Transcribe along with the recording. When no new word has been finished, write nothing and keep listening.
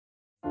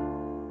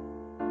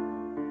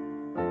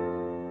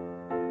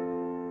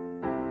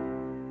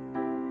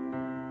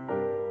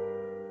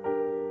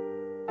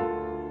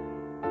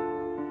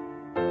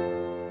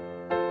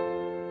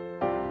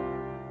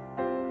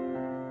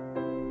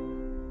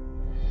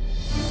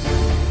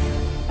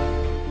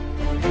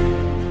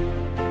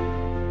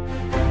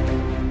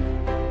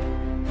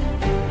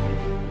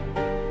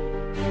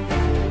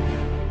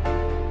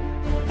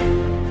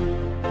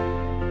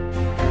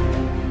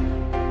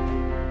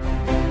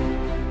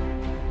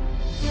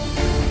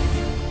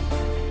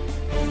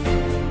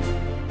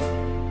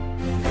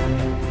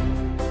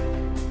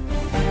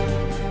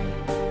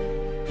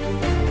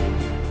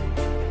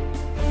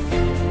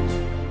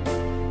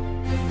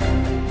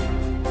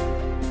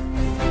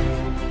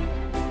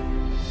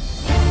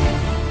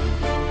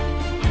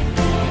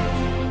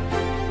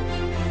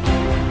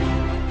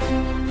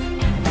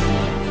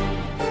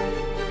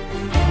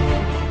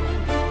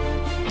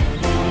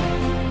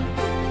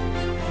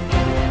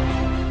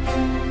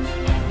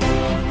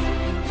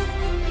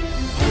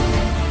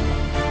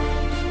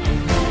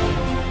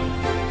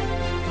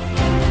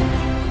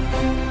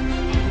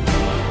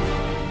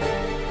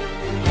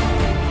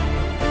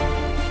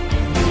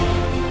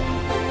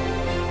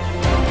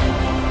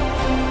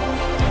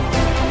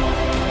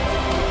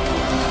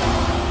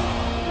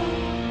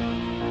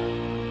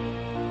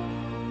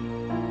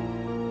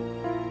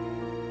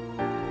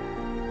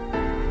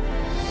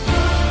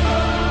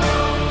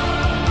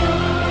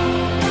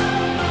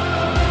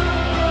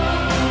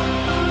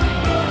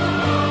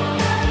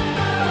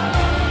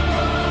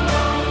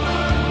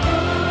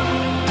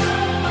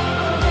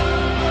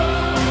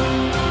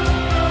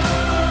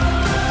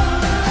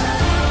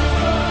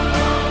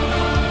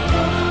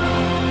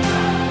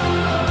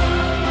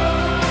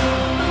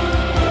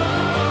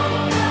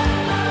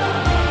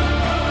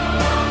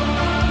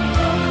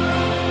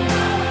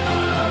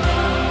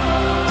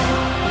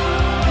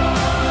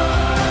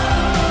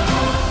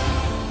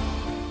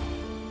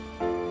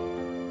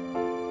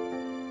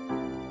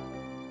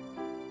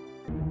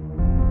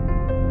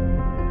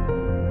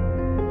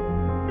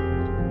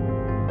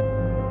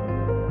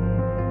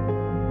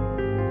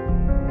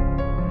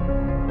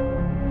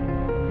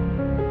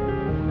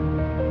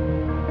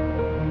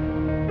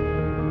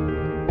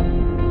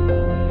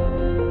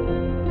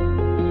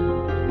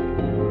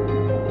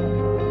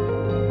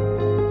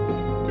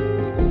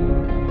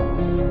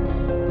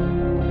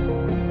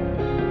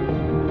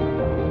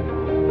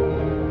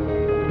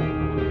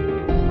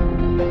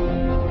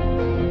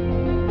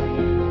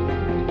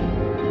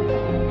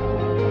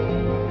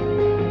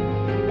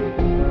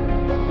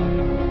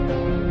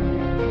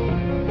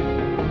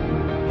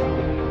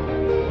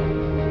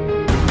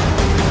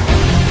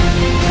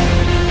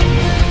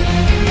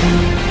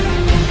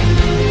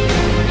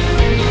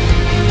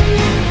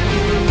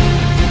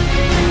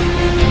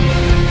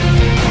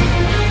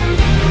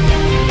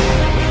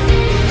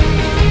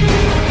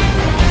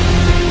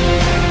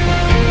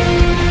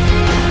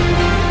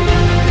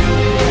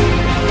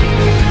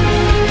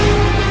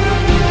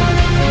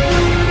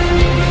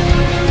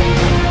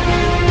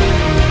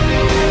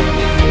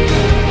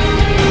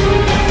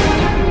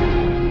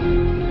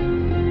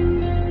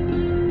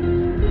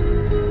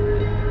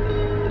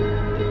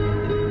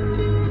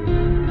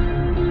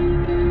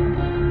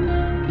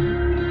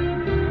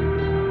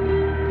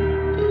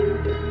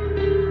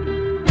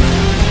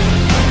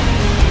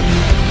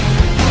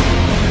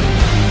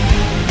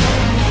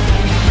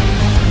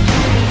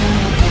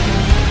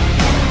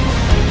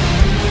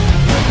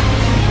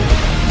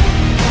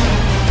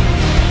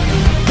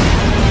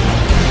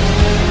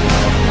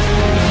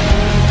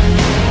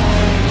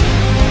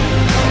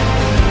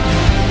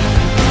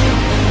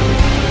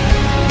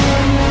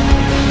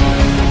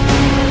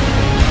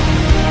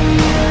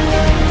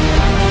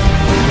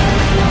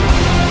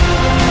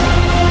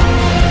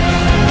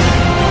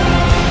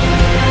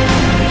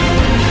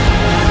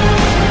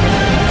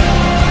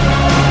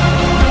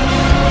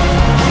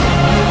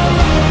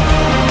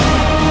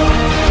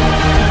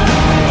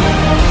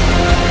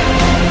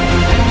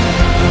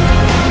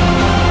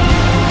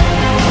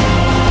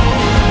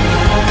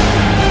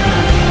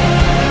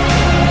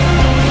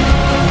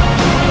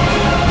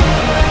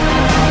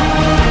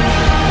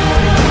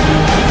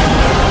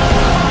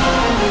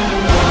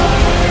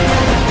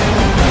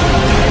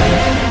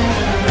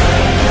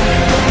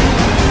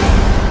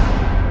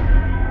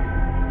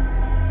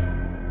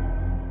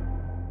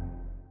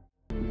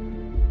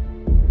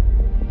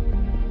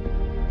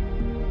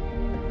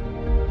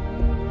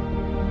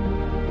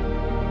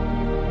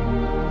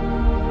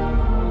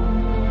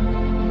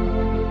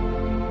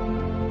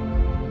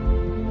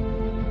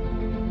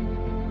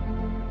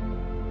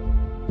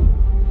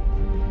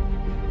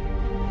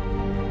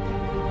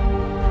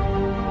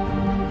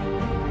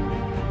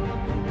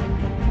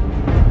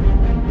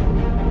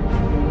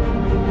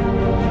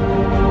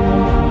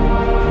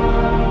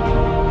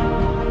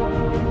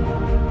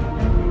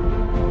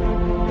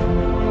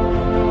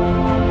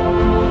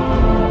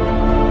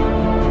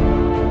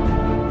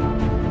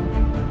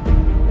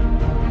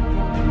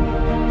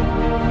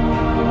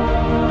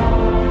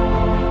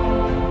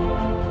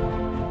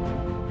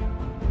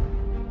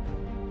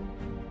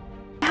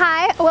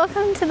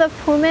Welcome to the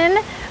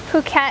Pullman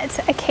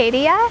Phuket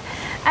Acadia.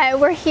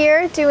 We're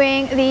here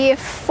doing the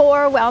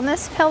 4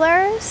 wellness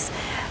pillars: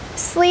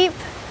 sleep,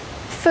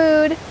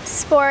 food,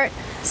 sport,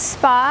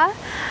 spa,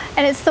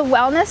 and it's the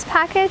wellness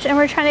package, and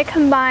we're trying to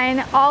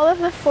combine all of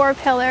the 4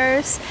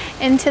 pillars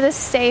into the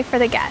stay for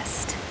the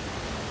guest.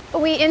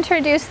 We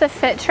introduced the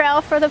fit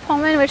trail for the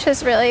Pullman, which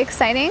is really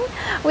exciting.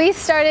 We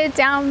started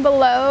down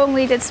below and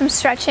we did some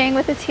stretching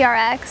with the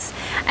TRX,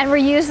 and we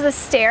used the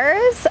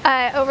stairs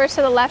over to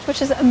the left, which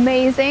is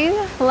amazing.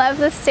 Love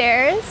the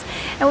stairs.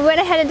 And we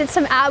went ahead and did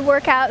some ab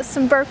workouts,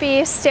 some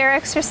burpee stair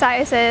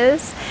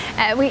exercises.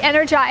 We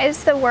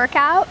energized the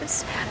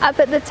workouts up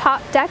at the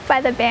top deck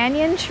by the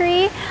banyan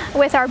tree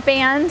with our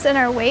bands and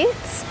our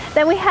weights.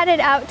 Then we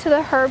headed out to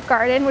the herb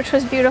garden, which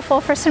was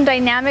beautiful, for some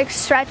dynamic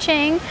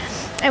stretching.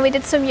 And we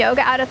did some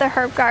yoga out at the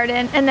herb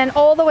garden, and then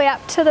all the way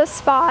up to the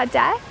spa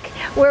deck,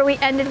 where we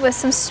ended with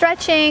some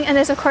stretching. And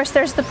there's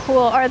the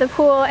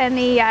pool and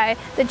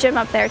the gym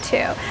up there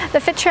too.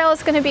 The fit trail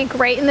is going to be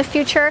great in the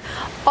future.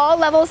 All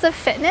levels of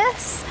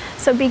fitness,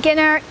 so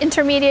beginner,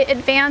 intermediate,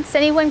 advanced,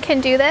 anyone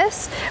can do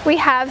this. We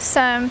have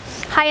some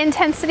high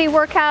intensity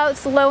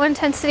workouts, low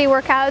intensity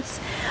workouts.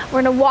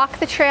 We're going to walk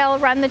the trail,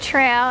 run the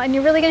trail, and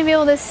you're really going to be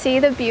able to see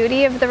the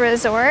beauty of the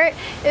resort.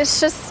 It's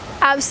just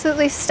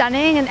absolutely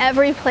stunning, and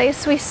every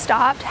place we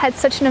stopped had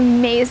such an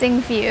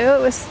amazing view. It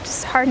was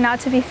just hard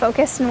not to be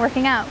focused and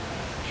working out.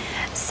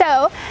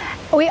 So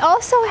we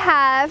also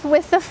have,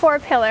 with the 4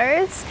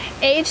 pillars,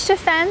 age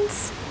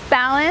defense,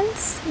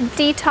 balance,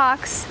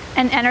 detox,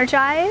 and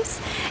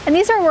energize. And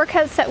these are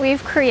workouts that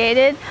we've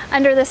created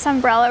under this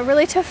umbrella,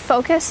 really to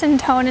focus and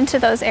tone into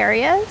those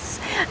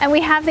areas. And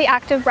we have the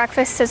active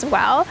breakfast as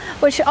well,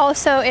 which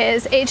also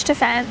is age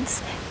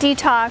defense,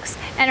 detox,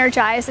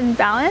 energize, and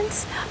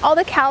balance. All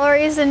the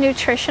calories and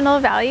nutritional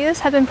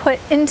values have been put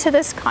into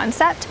this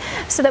concept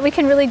so that we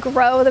can really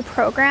grow the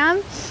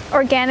program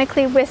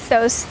organically with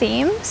those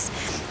themes.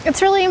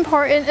 It's really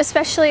important,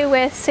 especially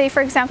with, say,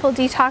 for example,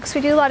 detox.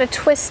 We do a lot of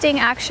twisting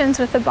actions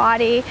with the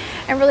body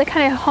and really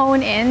kind of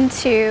hone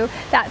into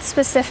that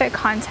specific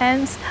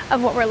content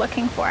of what we're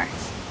looking for.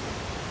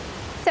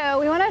 So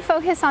we want to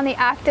focus on the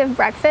active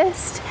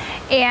breakfast,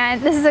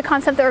 and this is a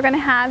concept that we're going to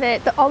have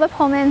at all the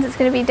Pullmans. It's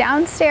going to be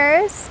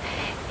downstairs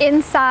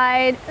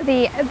inside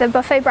the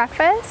buffet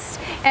breakfast,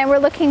 and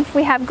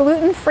we have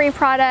gluten-free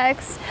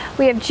products,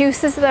 we have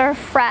juices that are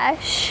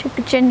fresh,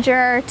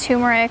 ginger,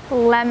 turmeric,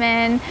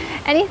 lemon,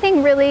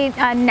 anything really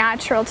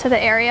natural to the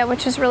area,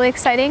 which is really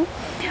exciting.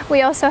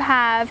 We also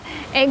have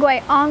egg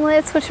white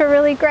omelets, which are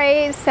really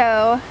great,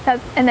 and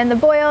then the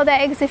boiled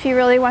eggs if you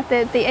really want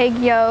the egg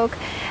yolk.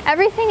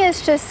 Everything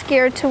is just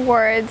geared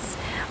towards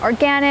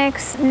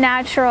organics,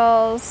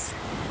 naturals,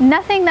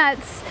 nothing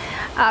that's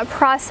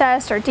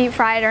processed or deep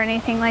fried or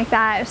anything like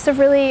that. It's a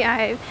really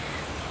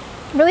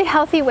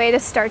healthy way to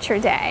start your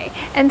day.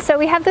 And so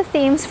we have the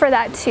themes for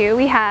that too.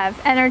 We have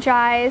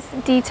energize,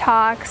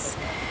 detox,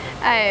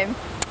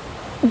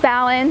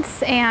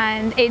 balance,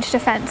 and age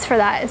defense for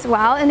that as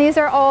well. And these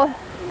are all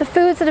the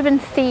foods that have been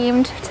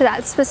themed to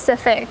that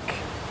specific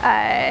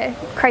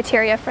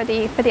criteria for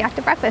the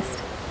active breakfast.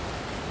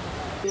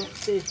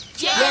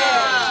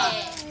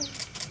 Yeah!